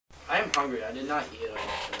hungry. I did not eat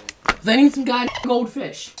anything. Then eat some goddamn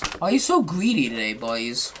goldfish. Why are you so greedy today,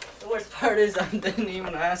 boys? The worst part is I didn't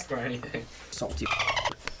even ask for anything. Salty.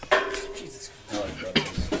 Jesus.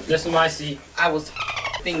 This is my seat. I was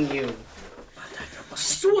f***ing you.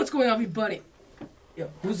 So what's going on, everybody? Yo,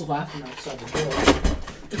 who's laughing outside the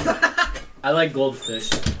door? I like goldfish.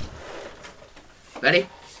 Ready?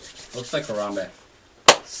 Looks like harambe.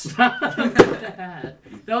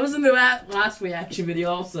 That was in the last reaction video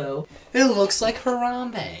also. It looks like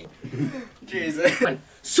harambe. Jesus.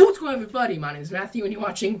 So what's going on, everybody? My name is Matthew and you're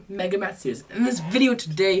watching Mega Matthews. In this video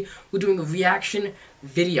today, we're doing a reaction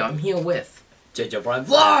video. I'm here with JJ Brian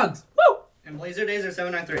Vlogs! Woo! And Blazer Days are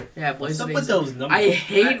 793. Yeah, Blazer What's up Days. with those numbers? I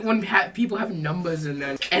hate when people have numbers in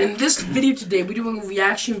there. And in this video today, we're doing a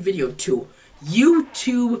reaction video to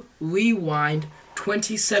YouTube Rewind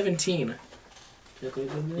 2017.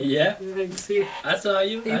 Yeah, See, I saw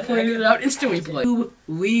you. he pointed it out. Instant replay. YouTube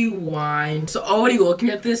Rewind. So already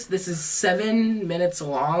looking at this, this is 7 minutes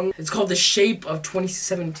long. It's called The Shape of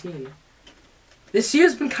 2017. This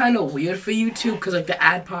year's been kind of weird for YouTube because like the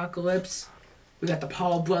Adpocalypse. We got the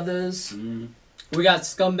Paul brothers. We got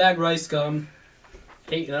Scumbag Rice Gum.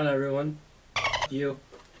 Hating on everyone. You.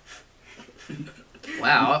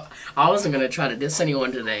 Wow, I wasn't gonna try to diss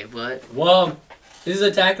anyone today, but Well, this is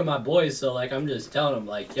attacking my boys, so like I'm just telling them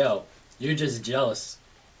like, yo, you're just jealous.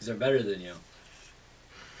 Because they're better than you.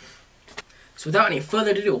 so without any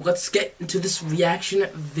further ado, let's get into this reaction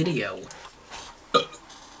video.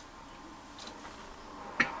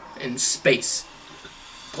 In space.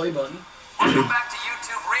 Play button. Welcome back to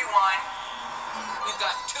YouTube Rewind. We've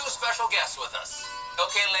got two special guests with us.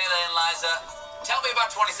 Okay, Layla and Liza, tell me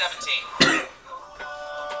about 2017.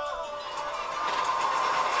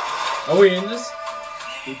 Are we in this?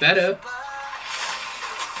 We better.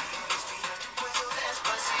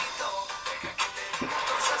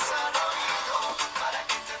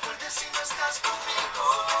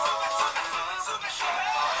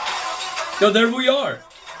 Yo, there we are.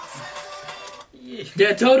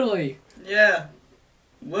 Yeah, totally. Yeah.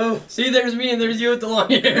 Whoa. See, there's me and there's you with the long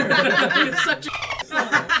hair. You're such a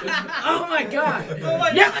oh my god.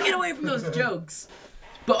 Never get away from those jokes.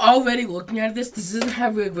 But already looking at this doesn't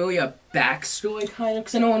have really a backstory kind of.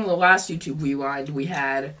 Because I know in the last YouTube Rewind we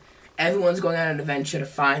had everyone's going on an adventure to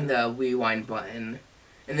find the rewind button.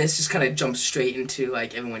 And this just kind of jumps straight into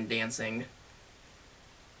like everyone dancing.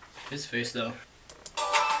 His face though.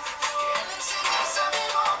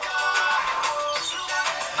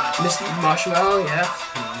 Mr. Marshmallow, yeah.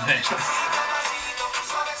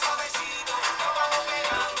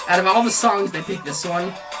 Out of all the songs, they picked this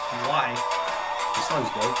one. Why? This song's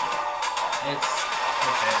dope. It's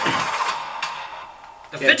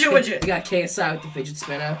okay. The fidget widget. We got KSI with the fidget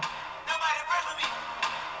spinner.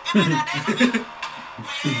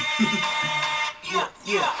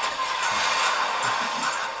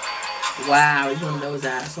 Wow, he's one of those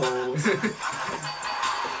assholes.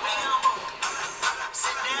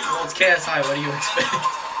 Well, it's KSI. What do you expect?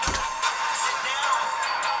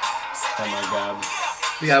 Oh my god.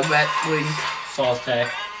 We got Wet Link. Saul's tech.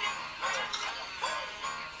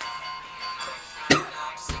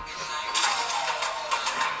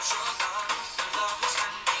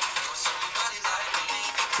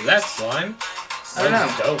 Is that slime? I don't know.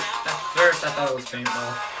 That's dope. At first, I thought it was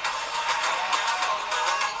paintball.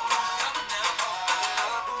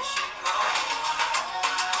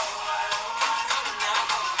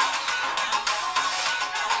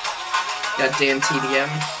 Got damn TDM.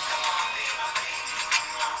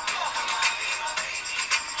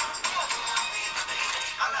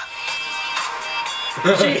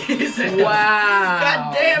 Jesus. Wow.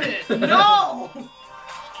 God damn it. No.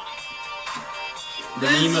 The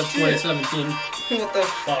meme of 2017. What the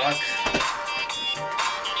fuck?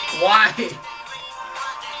 Why?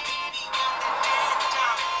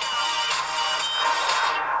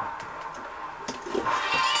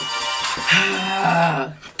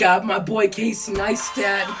 Got my boy Casey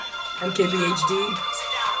Neistat, MKBHD.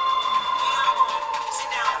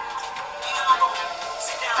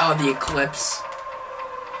 Oh, the Eclipse.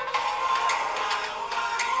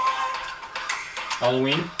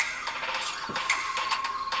 Halloween.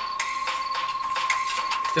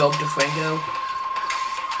 Philip DeFranco.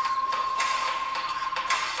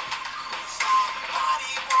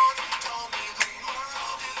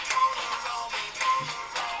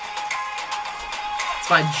 It's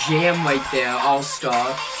my jam right there, All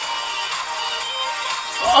Star.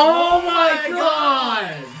 Oh my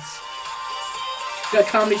god! Got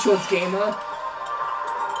Comedy Shorts Gamer.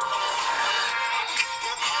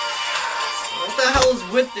 What the hell is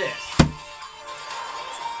with this?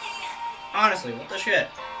 Honestly, what the shit?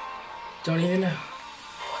 Don't even know.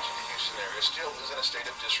 Much of the Houston area still is in a state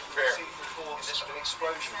of disrepair. This big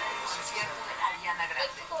explosion. It's a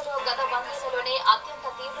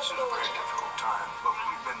very difficult time, but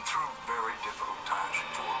we've been through very difficult times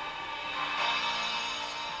before.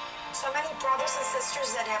 So many brothers and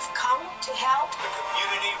sisters that have come to help. The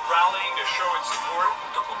community rallying to show its support.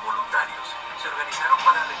 Junto con voluntarios, se organizaron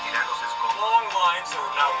para retirar los escombros. Long lines are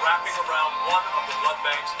now wrapping around one of the blood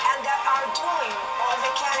banks. And that are doing all they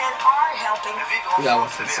can and are helping. We got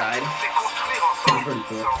what's inside. Pretty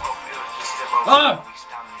cool. Ah!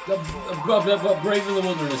 Brave in the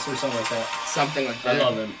Wilderness or something like that. Something like that. I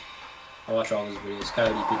love him. I watch all his videos.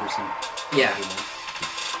 Coyote Peterson. Yeah.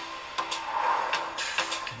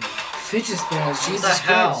 Fidget spinners, Jesus the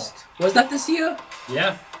hell? Christ. Was that this year?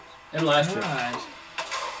 Yeah. And last year. God.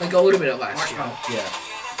 Like a little bit of last year. Marshmallow. Yeah.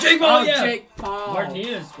 Jake Paul, Oh, yeah. Jake Paul.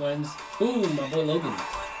 Martinez wins. Ooh, my boy Logan.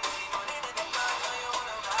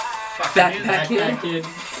 Backpack Kid. Backpack Kid.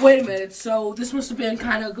 Wait a minute, so this must have been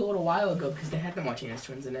kind of a little while ago because they had the Martinez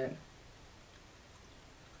twins in it.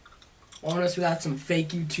 Unless we got some fake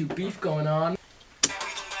YouTube beef going on.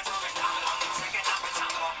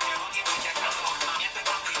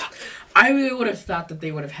 I really would have thought that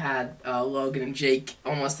they would have had Logan and Jake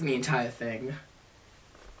almost in the entire thing.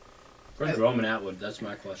 Where's Roman Atwood? That's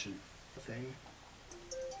my question.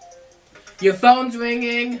 Your phone's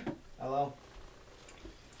ringing. Hello.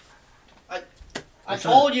 I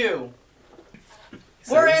told you.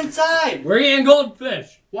 We're inside. We're eating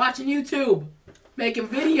goldfish. Watching YouTube. Making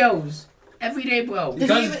videos. Every day, bro.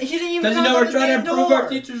 Because He didn't even you knock know on we're the trying damn to prove door. our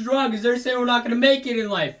teachers wrong because they're saying we're not going to make it in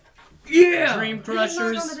life. Yeah. Dream He didn't knock on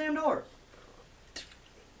the crushers. damn door.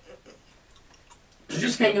 Did you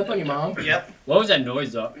just hang up on your mom? Yep. What was that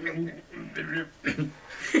noise though?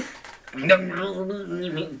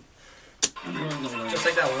 Just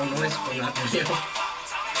like that one noise from that video.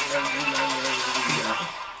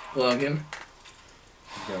 Logan.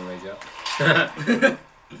 He's gonna rage up.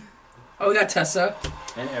 Oh, we got Tessa.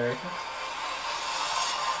 And Erica.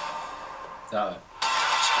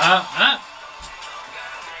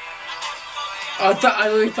 I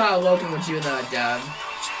really thought Logan was you and that dad.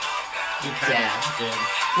 Dad.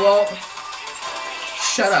 Well,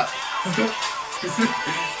 shut up.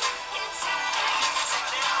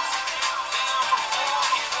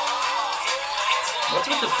 What's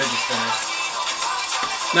with the fidget spinners?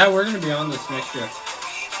 Now we're gonna be on this next year.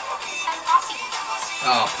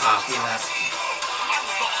 Oh, Poppy, that's...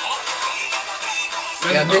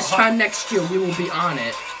 Yeah, this time next year we will be on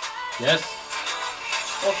it. Yes.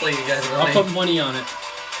 Hopefully you guys are I'll ready. put money on it.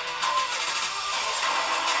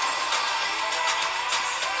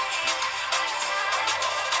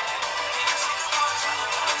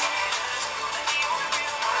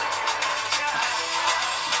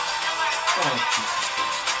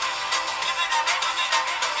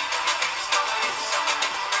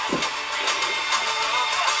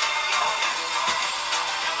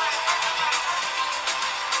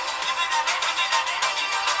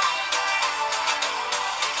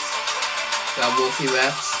 Got Wolfie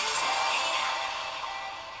reps.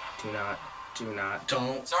 Do not.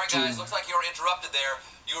 Don't. Sorry, guys. Looks like you were interrupted there.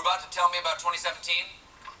 You were about to tell me about 2017?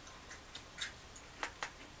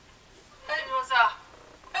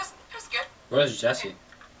 It was good. Where's Jesse?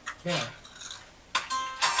 Yeah.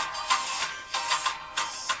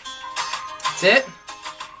 That's it?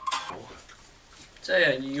 So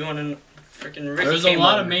yeah, you want to freaking Ricky There's a came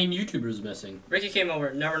lot over. of main YouTubers missing. Ricky came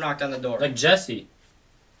over, never knocked on the door. Like Jesse.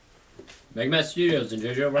 Megmat Studios and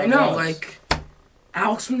JoJo I Rock know, Ross. like...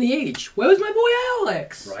 Alex from The Age. Where was my boy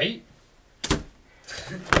Alex? Right?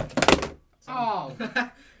 Oh.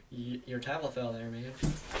 Your tablet fell there, man.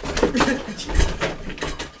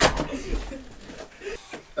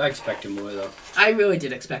 I expected more though. I really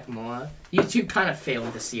did expect more. YouTube kind of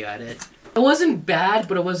failed this year at it. It wasn't bad,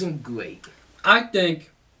 but it wasn't great. I think,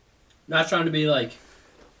 not trying to be like,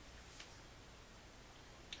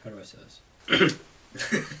 how do I say this?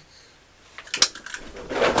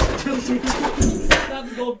 Not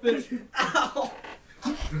the goldfish. Ow!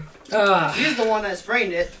 Ah. He's the one that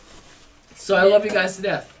sprained it. So I love you guys to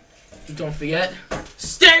death. But don't forget,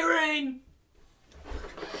 stay green!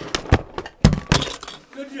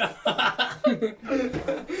 Good job. You're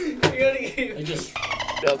gonna get... I just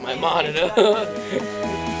up my monitor.